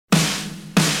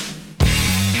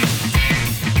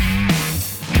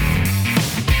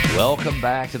Welcome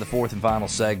back to the fourth and final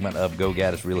segment of Go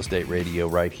Gaddis Real Estate Radio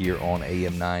right here on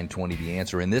AM 920 The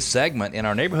Answer. In this segment, in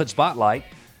our Neighborhood Spotlight,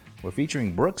 we're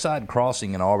featuring Brookside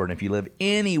Crossing in Auburn. If you live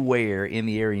anywhere in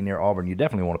the area near Auburn, you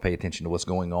definitely want to pay attention to what's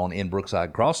going on in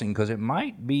Brookside Crossing because it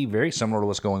might be very similar to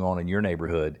what's going on in your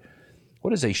neighborhood.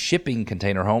 What is a shipping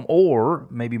container home, or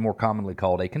maybe more commonly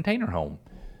called a container home?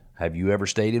 Have you ever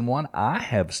stayed in one? I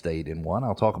have stayed in one.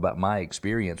 I'll talk about my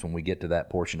experience when we get to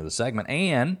that portion of the segment.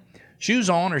 And shoes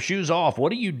on or shoes off,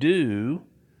 what do you do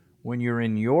when you're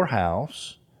in your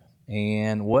house?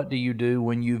 And what do you do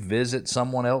when you visit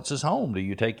someone else's home? Do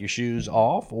you take your shoes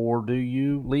off or do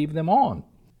you leave them on?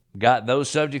 Got those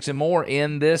subjects and more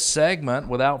in this segment.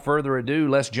 Without further ado,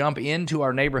 let's jump into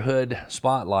our Neighborhood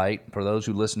Spotlight. For those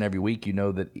who listen every week, you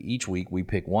know that each week we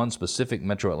pick one specific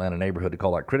Metro Atlanta neighborhood to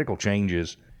call out critical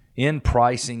changes in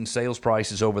pricing, sales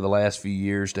prices over the last few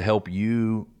years to help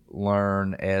you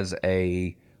learn as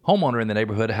a homeowner in the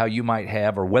neighborhood how you might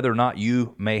have, or whether or not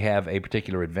you may have, a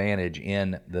particular advantage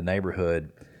in the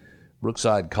neighborhood.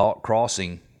 Brookside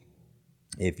Crossing,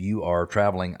 if you are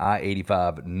traveling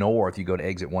I-85 north, you go to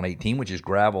exit 118, which is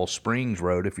Gravel Springs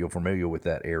Road, if you're familiar with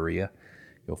that area.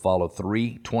 You'll follow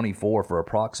 324 for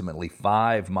approximately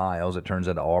 5 miles. It turns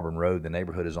into Auburn Road. The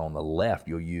neighborhood is on the left.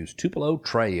 You'll use Tupelo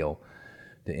Trail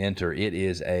to enter. It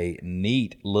is a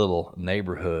neat little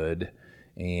neighborhood,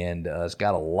 and it's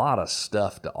got a lot of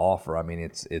stuff to offer. I mean,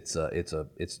 it's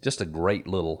just a great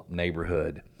little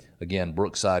neighborhood. Again,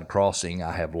 Brookside Crossing.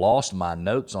 I have lost my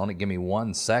notes on it. Give me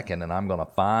 1 second, and I'm going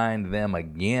to find them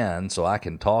again so I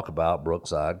can talk about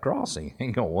Brookside Crossing.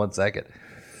 Hang on 1 second.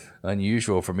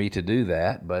 Unusual for me to do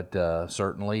that, but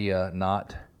certainly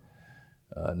not.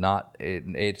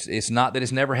 It's not that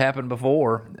it's never happened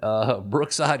before.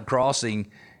 Brookside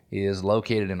Crossing is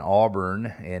located in Auburn,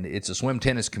 and it's a swim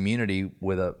tennis community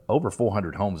with over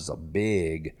 400 homes. It's a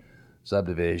big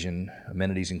subdivision.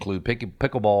 Amenities include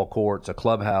pickleball courts, a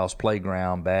clubhouse,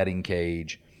 playground, batting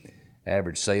cage.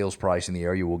 Average sales price in the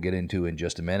area we'll get into in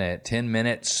just a minute. 10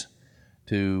 minutes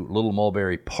to Little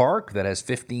Mulberry Park that has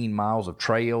 15 miles of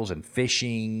trails and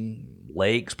fishing,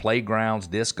 lakes, playgrounds,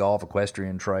 disc golf,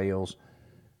 equestrian trails.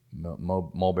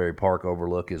 Mulberry Park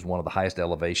overlook is one of the highest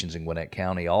elevations in Gwinnett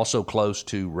County. Also close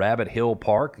to Rabbit Hill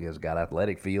Park. It's got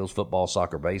athletic fields, football,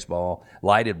 soccer, baseball,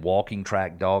 lighted walking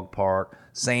track, dog park,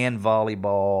 sand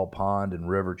volleyball, pond and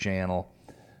river channel,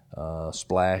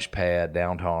 splash pad.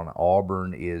 Downtown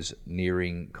Auburn is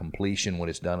nearing completion. When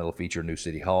it's done, it'll feature a new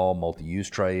city hall, multi-use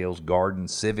trails, garden,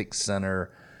 civic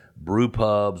center, brew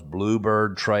pubs,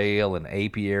 Bluebird Trail, and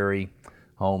apiary.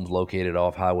 Homes located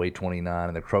off Highway 29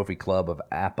 and the Trophy Club of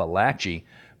Appalachia.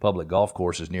 Public golf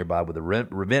courses nearby with a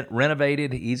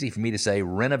renovated, easy for me to say,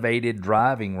 renovated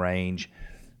driving range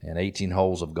and 18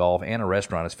 holes of golf and a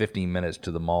restaurant. It's 15 minutes to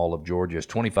the Mall of Georgia. It's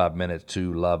 25 minutes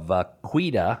to La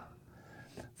Vaquita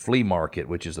Flea Market,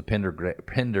 which is the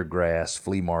Pendergrass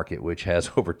Flea Market, which has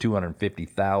over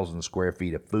 250,000 square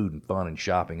feet of food and fun and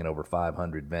shopping and over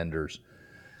 500 vendors.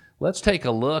 Let's take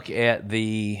a look at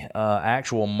the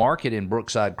actual market in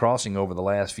Brookside Crossing over the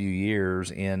last few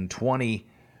years. In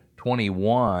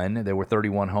 2021, there were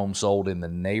 31 homes sold in the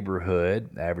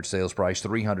neighborhood. Average sales price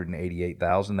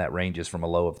 $388,000. That ranges from a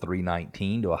low of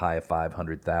 $319,000 to a high of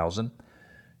 $500,000.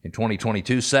 In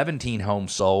 2022, 17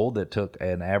 homes sold that took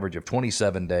an average of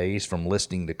 27 days from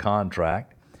listing to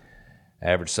contract.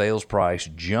 Average sales price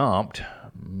jumped,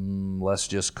 let's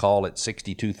just call it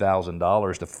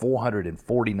 $62,000 to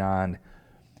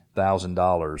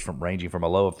 $449,000, ranging from a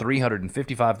low of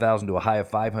 $355,000 to a high of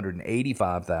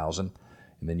 $585,000. And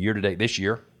then year-to-date this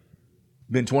year,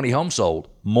 been 20 homes sold.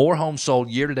 More homes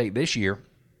sold year-to-date this year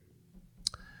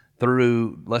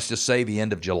through, let's just say, the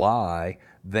end of July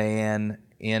than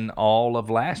in all of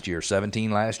last year.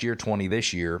 17 last year, 20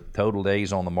 this year. Total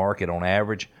days on the market on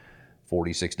average,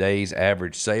 46 days.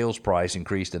 Average sales price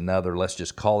increased another, let's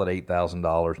just call it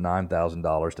 $8,000,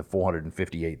 $9,000 to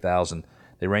 $458,000.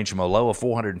 They range from a low of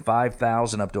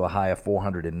 $405,000 up to a high of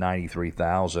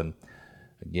 $493,000.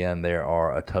 Again, there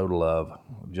are a total of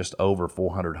just over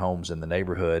 400 homes in the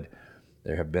neighborhood.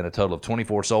 There have been a total of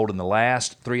 24 sold in the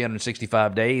last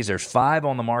 365 days. There's 5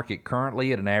 on the market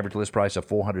currently at an average list price of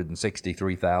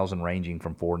 $463,000, ranging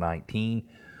from $419,000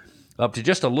 up to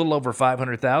just a little over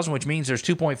 $500,000, which means there's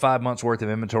 2.5 months worth of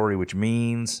inventory, which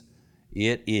means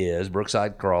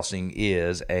Brookside Crossing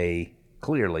is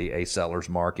clearly a seller's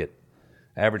market.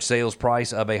 Average sales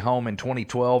price of a home in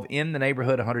 2012 in the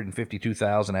neighborhood,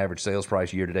 $152,000. Average sales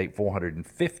price year to date,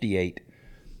 $458,000.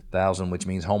 which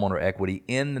means homeowner equity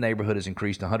in the neighborhood has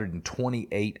increased to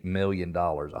 $128 million.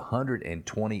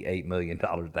 $128 million.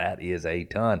 That is a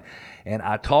ton. And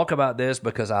I talk about this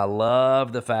because I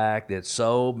love the fact that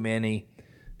so many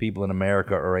people in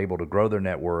America are able to grow their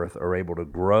net worth, are able to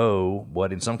grow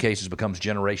what in some cases becomes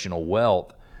generational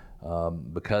wealth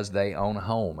because they own a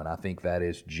home. And I think that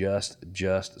is just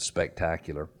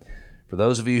spectacular. For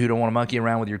those of you who don't want to monkey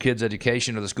around with your kids'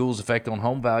 education or the school's effect on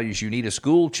home values, you need a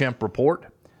School Chimp report.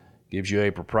 Gives you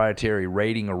a proprietary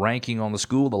rating or ranking on the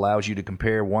school that allows you to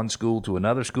compare one school to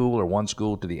another school or one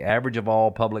school to the average of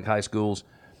all public high schools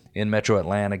in Metro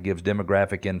Atlanta. Gives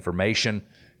demographic information,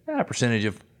 a percentage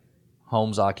of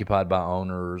homes occupied by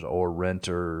owners or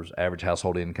renters, average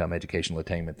household income, educational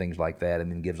attainment, things like that,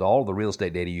 and then gives all the real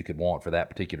estate data you could want for that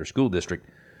particular school district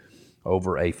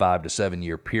over a 5 to 7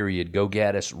 year period.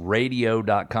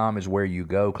 GoGaddisRadio.com is where you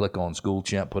go. Click on School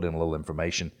Chimp, put in a little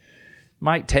information.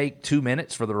 Might take 2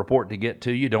 minutes for the report to get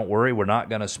to you. Don't worry, we're not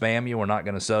going to spam you. We're not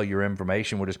going to sell your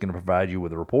information. We're just going to provide you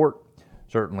with a report.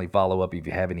 Certainly follow up if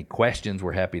you have any questions.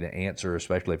 We're happy to answer,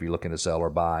 especially if you're looking to sell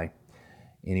or buy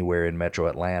anywhere in Metro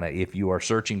Atlanta. If you are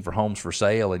searching for homes for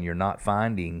sale and you're not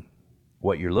finding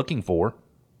what you're looking for,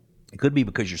 it could be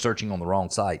because you're searching on the wrong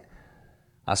site.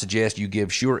 I suggest you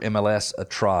give Sure MLS a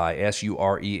try,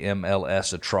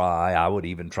 SUREMLS a try. I would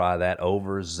even try that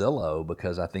over Zillow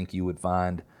because I think you would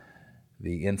find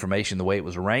the information the way it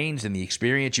was arranged and the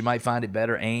experience, you might find it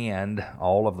better, and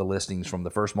all of the listings from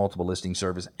the First Multiple Listing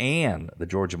Service and the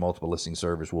Georgia Multiple Listing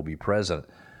Service will be present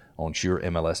on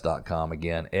SureMLS.com.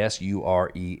 Again, SureMLS.com.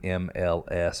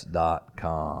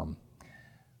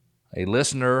 A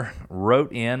listener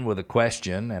wrote in with a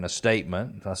question and a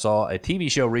statement. I saw a TV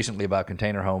show recently about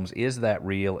container homes. Is that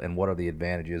real, and what are the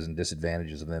advantages and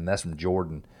disadvantages of them? That's from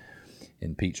Jordan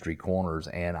in Peachtree Corners.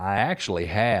 And I actually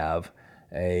have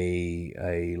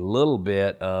a little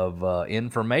bit of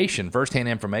information, firsthand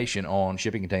information on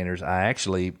shipping containers. I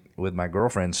actually, with my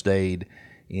girlfriend, stayed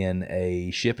in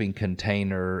a shipping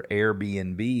container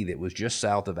Airbnb that was just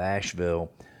south of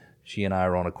Asheville. She and I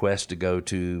are on a quest to go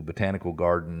to botanical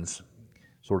gardens,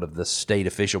 sort of the state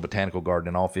official botanical garden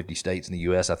in all 50 states in the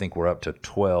U.S. I think we're up to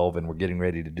 12, and we're getting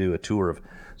ready to do a tour of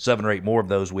 7 or 8 more of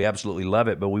those. We absolutely love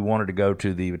it, but we wanted to go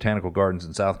to the botanical gardens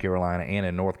in South Carolina and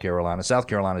in North Carolina. South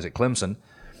Carolina is at Clemson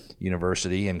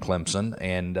University in Clemson,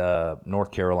 and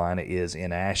North Carolina is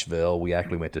in Asheville. We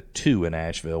actually went to 2 in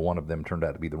Asheville. One of them turned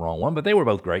out to be the wrong one, but they were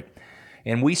both great.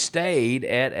 And we stayed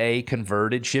at a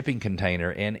converted shipping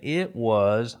container, and it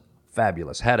was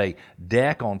fabulous. Had a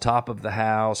deck on top of the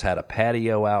house, had a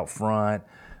patio out front,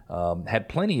 had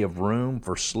plenty of room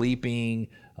for sleeping.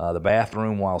 The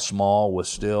bathroom, while small, was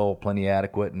still plenty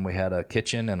adequate, and we had a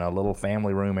kitchen and a little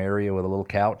family room area with a little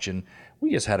couch, and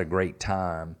we just had a great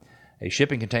time. A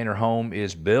shipping container home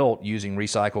is built using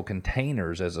recycled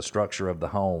containers as a structure of the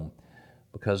home.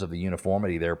 Because of the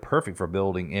uniformity, they're perfect for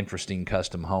building interesting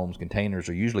custom homes. Containers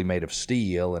are usually made of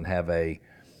steel and have a,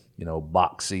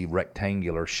 boxy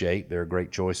rectangular shape. They're a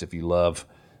great choice if you love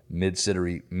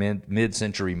mid-century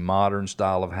modern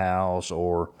style of house,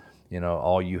 or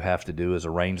all you have to do is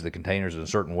arrange the containers in a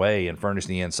certain way and furnish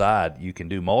the inside. You can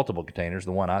do multiple containers.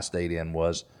 The one I stayed in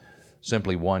was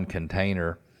simply one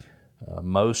container.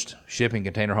 Most shipping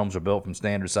container homes are built from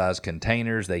standard size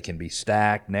containers. They can be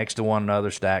stacked next to one another,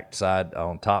 stacked side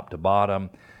on top to bottom,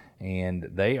 and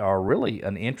they are really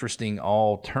an interesting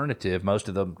alternative. Most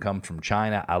of them come from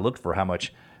China. I looked for how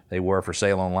much they were for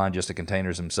sale online, just the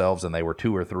containers themselves, and they were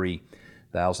 $2,000 or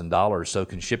 $3,000. So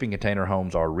shipping container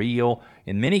homes are real.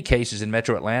 In many cases in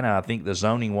Metro Atlanta, I think the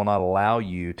zoning will not allow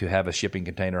you to have a shipping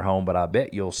container home, but I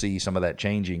bet you'll see some of that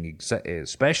changing,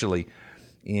 especially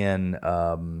in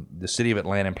the city of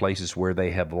Atlanta, in places where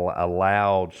they have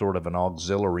allowed sort of an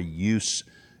auxiliary use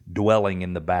dwelling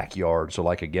in the backyard, so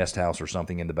like a guest house or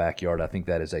something in the backyard. I think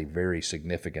that is a very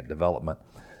significant development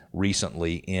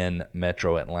recently in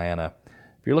Metro Atlanta.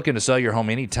 If you're looking to sell your home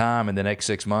anytime in the next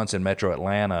 6 months in Metro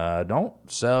Atlanta, don't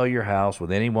sell your house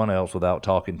with anyone else without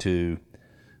talking to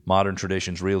Modern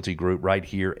Traditions Realty Group right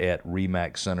here at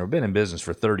RE/MAX Center. We've been in business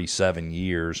for 37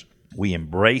 years. We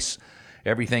embrace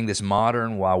everything that's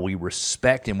modern while we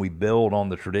respect and we build on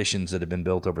the traditions that have been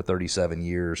built over 37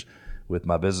 years with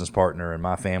my business partner and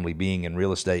my family being in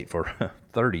real estate for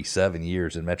 37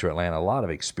 years in Metro Atlanta. A lot of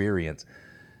experience.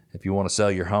 If you want to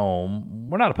sell your home,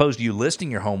 we're not opposed to you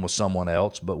listing your home with someone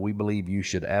else, but we believe you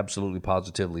should absolutely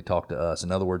positively talk to us.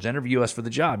 In other words, interview us for the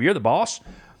job. You're the boss,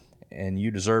 and you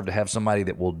deserve to have somebody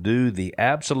that will do the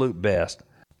absolute best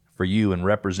for you in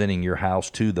representing your house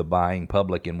to the buying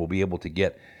public, and will be able to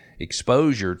get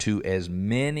exposure to as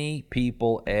many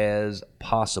people as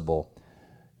possible.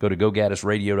 Go to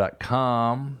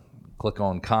GoGaddisRadio.com, click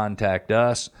on Contact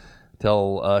Us.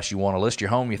 Tell us you want to list your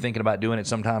home. You're thinking about doing it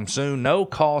sometime soon. No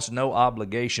cost, no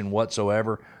obligation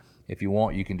whatsoever. If you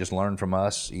want, you can just learn from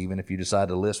us, even if you decide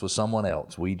to list with someone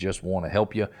else. We just want to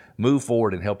help you move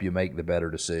forward and help you make the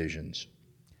better decisions.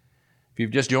 If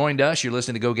you've just joined us, you're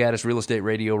listening to Go Gaddis Real Estate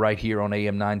Radio right here on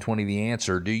AM 920 The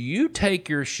Answer. Do you take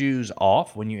your shoes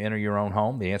off when you enter your own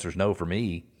home? The answer is no for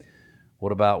me.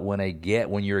 What about when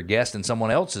you're a guest in someone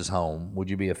else's home?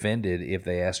 Would you be offended if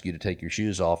they ask you to take your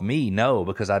shoes off? Me, no,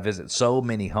 because I visit so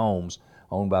many homes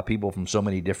owned by people from so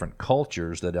many different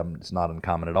cultures that it's not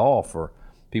uncommon at all for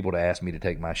people to ask me to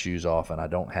take my shoes off, and I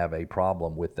don't have a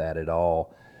problem with that at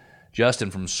all.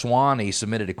 Justin from Swanee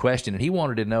submitted a question, and he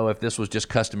wanted to know if this was just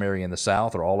customary in the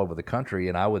South or all over the country,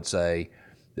 and I would say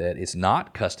that it's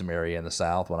not customary in the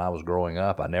South. When I was growing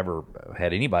up, I never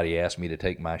had anybody ask me to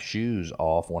take my shoes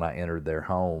off when I entered their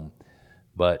home.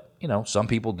 But, some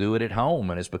people do it at home,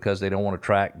 and it's because they don't want to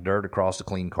track dirt across the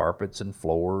clean carpets and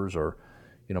floors, or,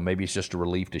 maybe it's just a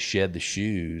relief to shed the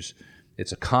shoes.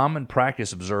 It's a common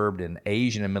practice observed in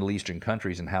Asian and Middle Eastern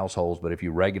countries and households, but if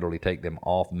you regularly take them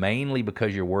off, mainly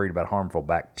because you're worried about harmful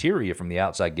bacteria from the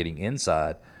outside getting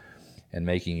inside and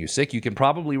making you sick, you can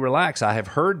probably relax. I have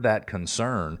heard that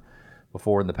concern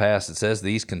before in the past. It says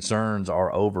these concerns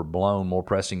are overblown. More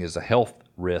pressing is the health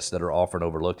risks that are often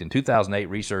overlooked. In 2008,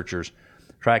 researchers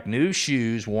tracked new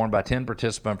shoes worn by 10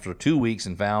 participants for 2 weeks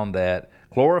and found that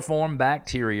chloroform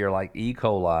bacteria like E.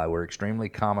 coli were extremely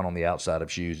common on the outside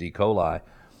of shoes. E. coli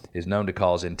is known to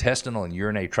cause intestinal and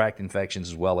urinary tract infections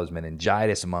as well as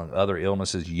meningitis, among other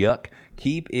illnesses. Yuck.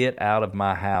 Keep it out of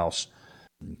my house.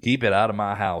 Keep it out of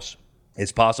my house.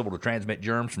 It's possible to transmit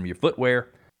germs from your footwear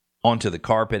onto the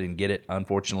carpet and get it,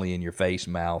 unfortunately, in your face,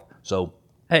 mouth. So,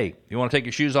 hey, you want to take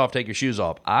your shoes off, take your shoes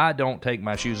off. I don't take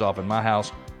my shoes off in my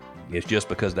house. It's just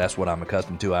because that's what I'm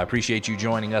accustomed to. I appreciate you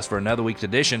joining us for another week's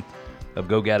edition of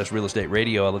Go Gaddis Real Estate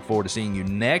Radio. I look forward to seeing you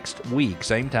next week,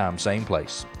 same time, same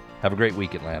place. Have a great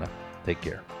week, Atlanta. Take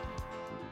care.